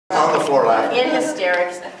On the floor laughing. In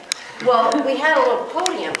hysterics. Well, we had a little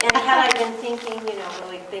podium, and had I been thinking,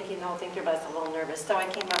 really thinking the whole thing through, but I was a little nervous. So I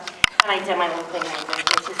came up and I did my little thing like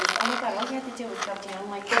this. She says, "Oh my God, all you have to do is come down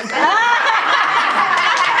like this."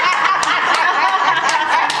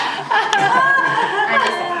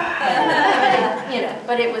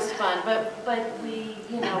 But it was fun. But we,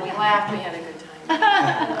 we laughed. We had a good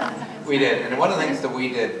time. We did, and one of the things that we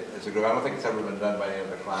did as a group, I don't think it's ever been done by any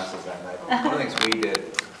other classes that night, but one of the things we did,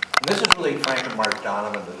 and this is really Frank and Mark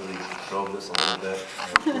Donovan that really drove this a little bit, and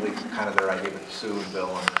it was really kind of their idea with Sue and Bill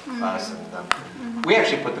and us, and we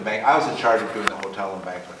actually put the bank, I was in charge of doing the hotel and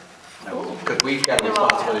banquet, because we got a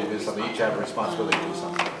responsibility to do something, each had a responsibility to do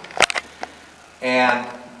something. And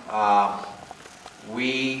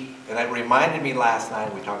and it reminded me last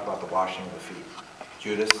night, we talked about the washing of the feet.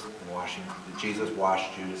 Jesus washed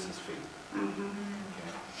Judas's feet.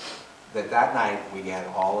 Okay. That night we had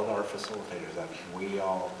all of our facilitators up. We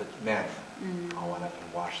all, the men, all went up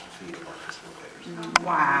and washed the feet of our facilitators.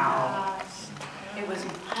 Wow. It was.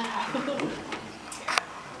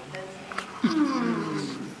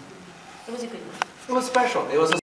 It was a good one. It was special. It was a